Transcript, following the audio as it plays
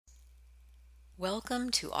Welcome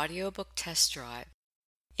to Audiobook Test Drive.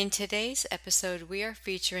 In today's episode, we are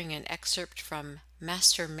featuring an excerpt from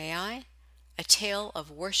Master May I? A Tale of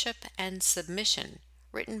Worship and Submission,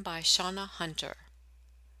 written by Shauna Hunter.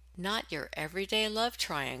 Not your everyday love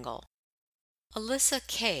triangle. Alyssa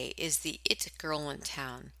Kay is the it girl in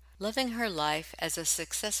town, loving her life as a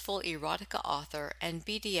successful erotica author and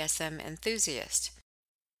BDSM enthusiast.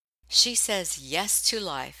 She says yes to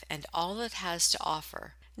life and all it has to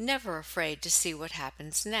offer, never afraid to see what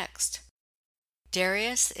happens next.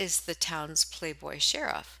 Darius is the town's playboy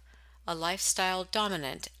sheriff, a lifestyle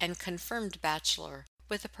dominant and confirmed bachelor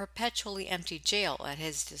with a perpetually empty jail at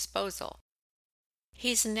his disposal.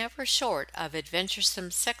 He's never short of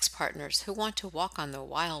adventuresome sex partners who want to walk on the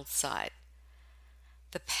wild side.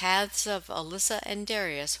 The paths of Alyssa and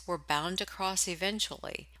Darius were bound to cross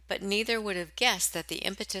eventually, but neither would have guessed that the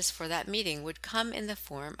impetus for that meeting would come in the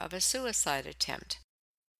form of a suicide attempt.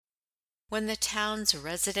 When the town's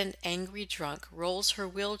resident angry drunk rolls her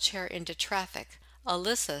wheelchair into traffic,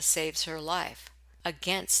 Alyssa saves her life,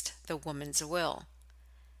 against the woman's will.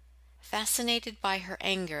 Fascinated by her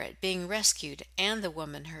anger at being rescued and the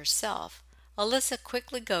woman herself, Alyssa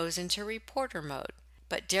quickly goes into reporter mode,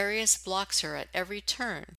 but Darius blocks her at every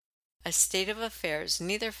turn, a state of affairs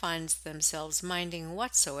neither finds themselves minding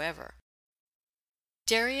whatsoever.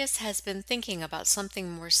 Darius has been thinking about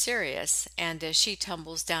something more serious, and as she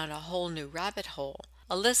tumbles down a whole new rabbit hole,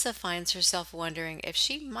 Alyssa finds herself wondering if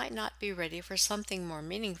she might not be ready for something more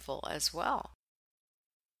meaningful as well.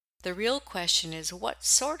 The real question is what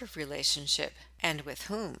sort of relationship, and with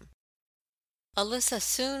whom? Alyssa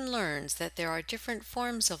soon learns that there are different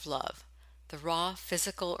forms of love, the raw,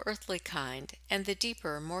 physical, earthly kind, and the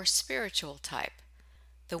deeper, more spiritual type.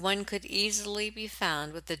 The one could easily be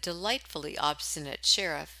found with the delightfully obstinate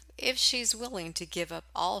sheriff if she's willing to give up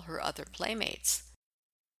all her other playmates.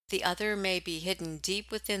 The other may be hidden deep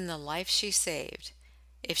within the life she saved,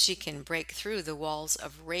 if she can break through the walls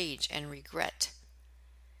of rage and regret.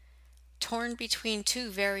 Torn between two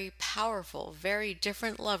very powerful, very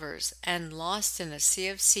different lovers, and lost in a sea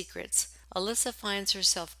of secrets, Alyssa finds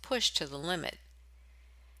herself pushed to the limit.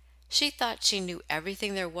 She thought she knew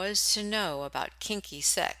everything there was to know about kinky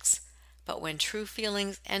sex, but when true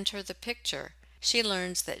feelings enter the picture, she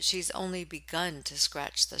learns that she's only begun to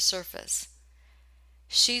scratch the surface.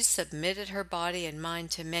 She's submitted her body and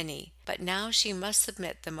mind to many, but now she must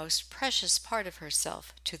submit the most precious part of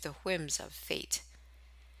herself to the whims of fate.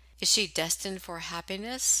 Is she destined for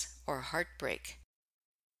happiness or heartbreak?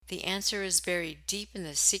 The answer is buried deep in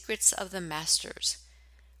the secrets of the masters.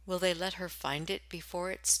 Will they let her find it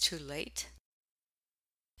before it's too late?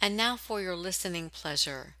 And now for your listening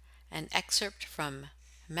pleasure, an excerpt from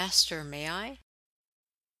Master May I?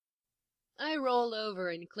 I roll over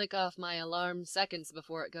and click off my alarm seconds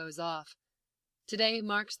before it goes off. Today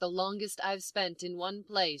marks the longest I've spent in one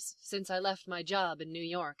place since I left my job in New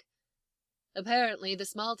York. Apparently, the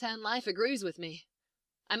small-town life agrees with me.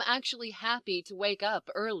 I'm actually happy to wake up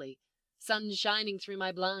early, sun shining through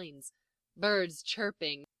my blinds, birds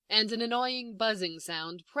chirping, and an annoying buzzing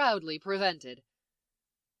sound proudly prevented.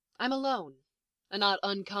 I'm alone, a not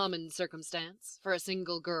uncommon circumstance for a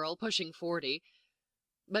single girl pushing 40,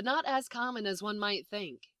 but not as common as one might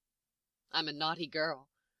think. I'm a naughty girl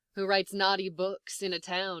who writes naughty books in a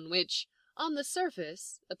town which, on the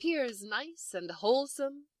surface, appears nice and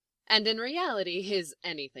wholesome, and in reality is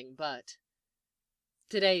anything but.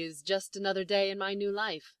 Today is just another day in my new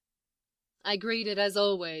life. I greet it as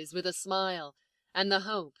always with a smile and the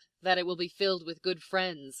hope that it will be filled with good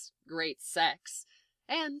friends, great sex,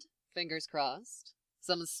 and, fingers crossed,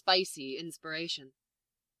 some spicy inspiration.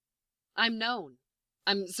 I'm known.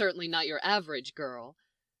 I'm certainly not your average girl.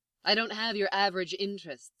 I don't have your average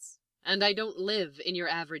interests, and I don't live in your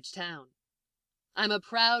average town. I'm a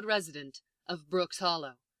proud resident of Brooks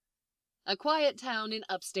Hollow, a quiet town in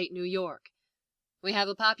upstate New York. We have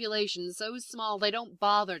a population so small they don't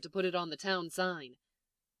bother to put it on the town sign.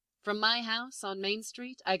 From my house on Main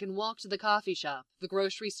Street, I can walk to the coffee shop, the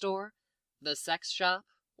grocery store, the sex shop,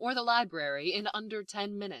 or the library in under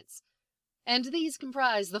 10 minutes, and these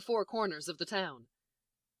comprise the four corners of the town.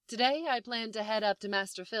 Today, I plan to head up to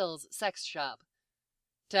Master Phil's sex shop.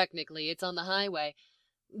 Technically, it's on the highway,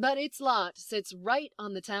 but its lot sits right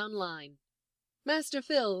on the town line. Master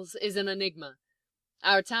Phil's is an enigma.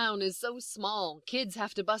 Our town is so small, kids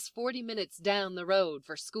have to bus 40 minutes down the road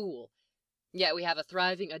for school. Yet we have a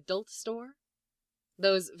thriving adult store.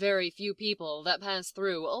 Those very few people that pass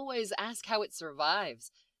through always ask how it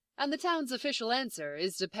survives, and the town's official answer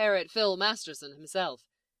is to parrot Phil Masterson himself.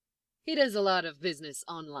 He does a lot of business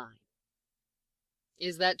online.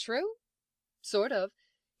 Is that true? Sort of.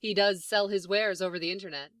 He does sell his wares over the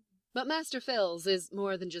internet, but Master Phil's is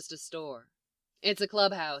more than just a store. It's a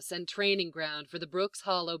clubhouse and training ground for the Brooks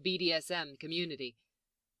Hollow BDSM community,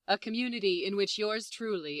 a community in which yours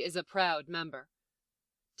truly is a proud member.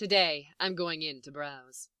 Today, I'm going in to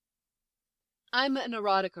browse. I'm an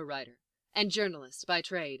erotica writer and journalist by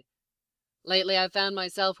trade. Lately, I've found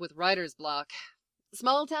myself with writer's block.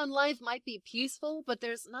 Small-town life might be peaceful, but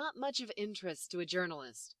there's not much of interest to a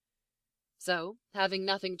journalist. So, having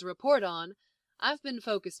nothing to report on, I've been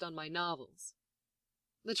focused on my novels.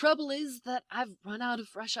 The trouble is that I've run out of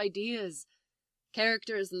fresh ideas.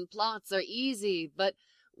 Characters and plots are easy, but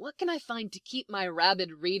what can I find to keep my rabid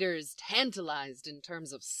readers tantalized in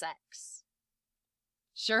terms of sex?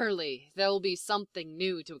 Surely there will be something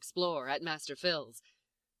new to explore at Master Phil's.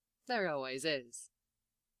 There always is.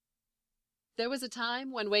 There was a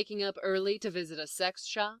time when waking up early to visit a sex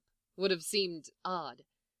shop would have seemed odd.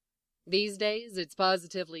 These days, it's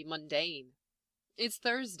positively mundane. It's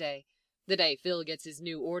Thursday, the day Phil gets his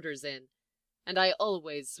new orders in, and I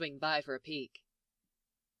always swing by for a peek.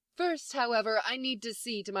 First, however, I need to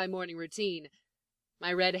see to my morning routine.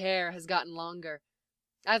 My red hair has gotten longer.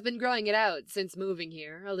 I've been growing it out since moving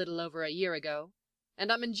here a little over a year ago,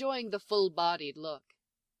 and I'm enjoying the full-bodied look.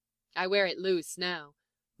 I wear it loose now,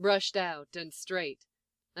 brushed out and straight.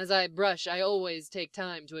 As I brush, I always take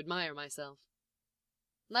time to admire myself.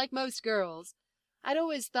 Like most girls, I'd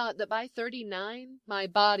always thought that by 39, my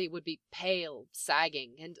body would be pale,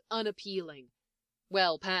 sagging, and unappealing,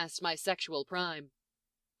 well past my sexual prime.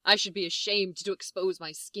 I should be ashamed to expose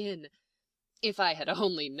my skin, if I had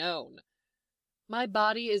only known. My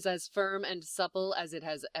body is as firm and supple as it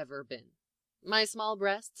has ever been. My small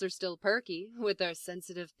breasts are still perky, with their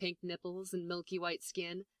sensitive pink nipples and milky white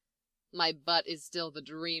skin. My butt is still the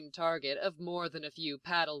dream target of more than a few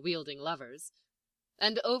paddle-wielding lovers.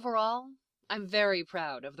 And overall, I'm very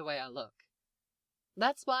proud of the way I look.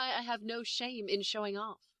 That's why I have no shame in showing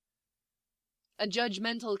off. A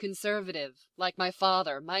judgmental conservative, like my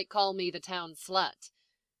father, might call me the town slut.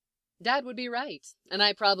 Dad would be right, and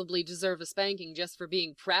I probably deserve a spanking just for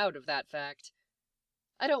being proud of that fact.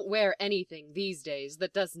 I don't wear anything these days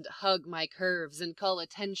that doesn't hug my curves and call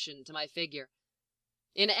attention to my figure.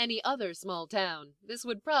 In any other small town, this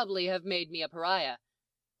would probably have made me a pariah,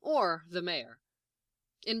 or the mayor.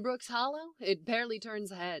 In Brooks Hollow, it barely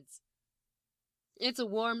turns heads. It's a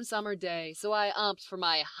warm summer day, so I opt for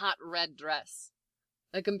my hot red dress,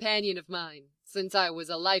 a companion of mine since I was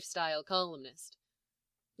a lifestyle columnist.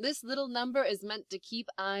 This little number is meant to keep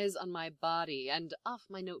eyes on my body and off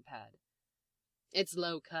my notepad. It's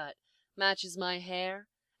low cut, matches my hair,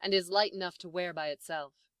 and is light enough to wear by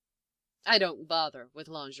itself. I don't bother with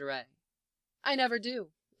lingerie. I never do,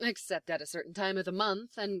 except at a certain time of the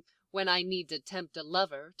month and when I need to tempt a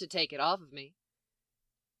lover to take it off of me.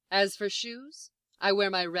 As for shoes, I wear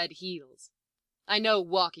my red heels. I know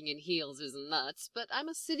walking in heels is nuts, but I'm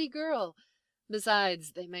a city girl.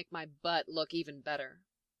 Besides, they make my butt look even better.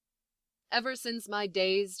 Ever since my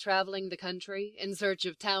days traveling the country in search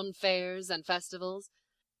of town fairs and festivals,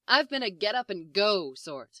 I've been a get-up-and-go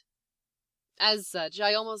sort. As such,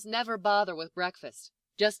 I almost never bother with breakfast.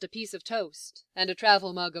 Just a piece of toast and a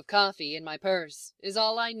travel mug of coffee in my purse is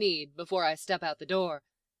all I need before I step out the door.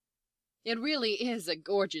 It really is a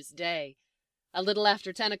gorgeous day. A little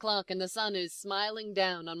after 10 o'clock and the sun is smiling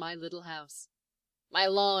down on my little house. My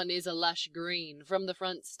lawn is a lush green from the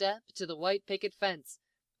front step to the white picket fence,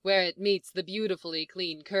 where it meets the beautifully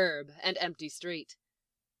clean curb and empty street.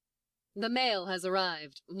 The mail has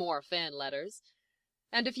arrived, more fan letters,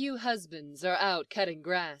 and a few husbands are out cutting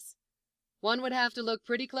grass. One would have to look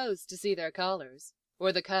pretty close to see their collars,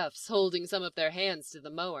 or the cuffs holding some of their hands to the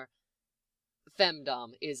mower.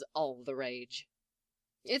 Femdom is all the rage.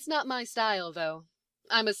 It's not my style, though.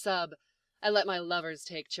 I'm a sub. I let my lovers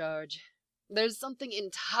take charge. There's something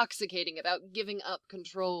intoxicating about giving up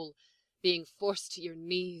control, being forced to your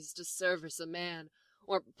knees to service a man,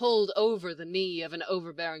 or pulled over the knee of an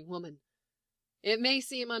overbearing woman. It may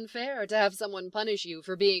seem unfair to have someone punish you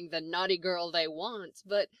for being the naughty girl they want,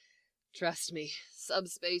 but trust me,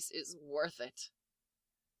 subspace is worth it.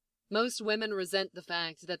 Most women resent the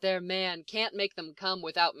fact that their man can't make them come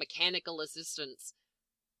without mechanical assistance.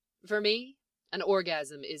 For me, an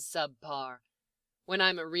orgasm is subpar. When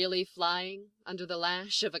I'm really flying under the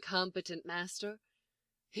lash of a competent master,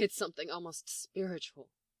 it's something almost spiritual.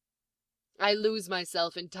 I lose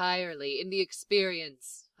myself entirely in the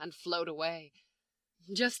experience and float away.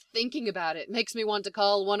 Just thinking about it makes me want to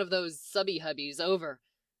call one of those subby hubbies over.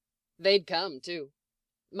 They'd come, too.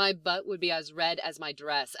 My butt would be as red as my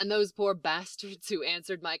dress, and those poor bastards who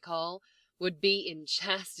answered my call would be in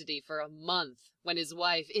chastity for a month when his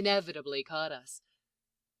wife inevitably caught us.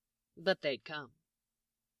 But they'd come.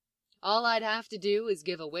 All I'd have to do is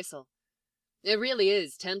give a whistle. It really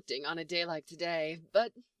is tempting on a day like today,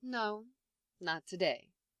 but no, not today.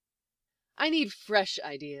 I need fresh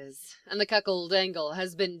ideas, and the cuckold angle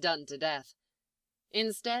has been done to death.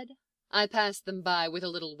 Instead, I pass them by with a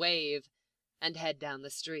little wave and head down the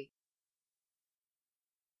street.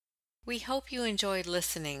 We hope you enjoyed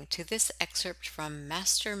listening to this excerpt from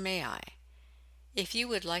Master May I. If you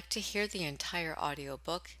would like to hear the entire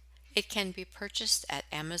audiobook, it can be purchased at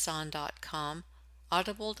Amazon.com,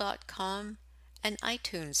 Audible.com, and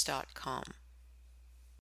iTunes.com.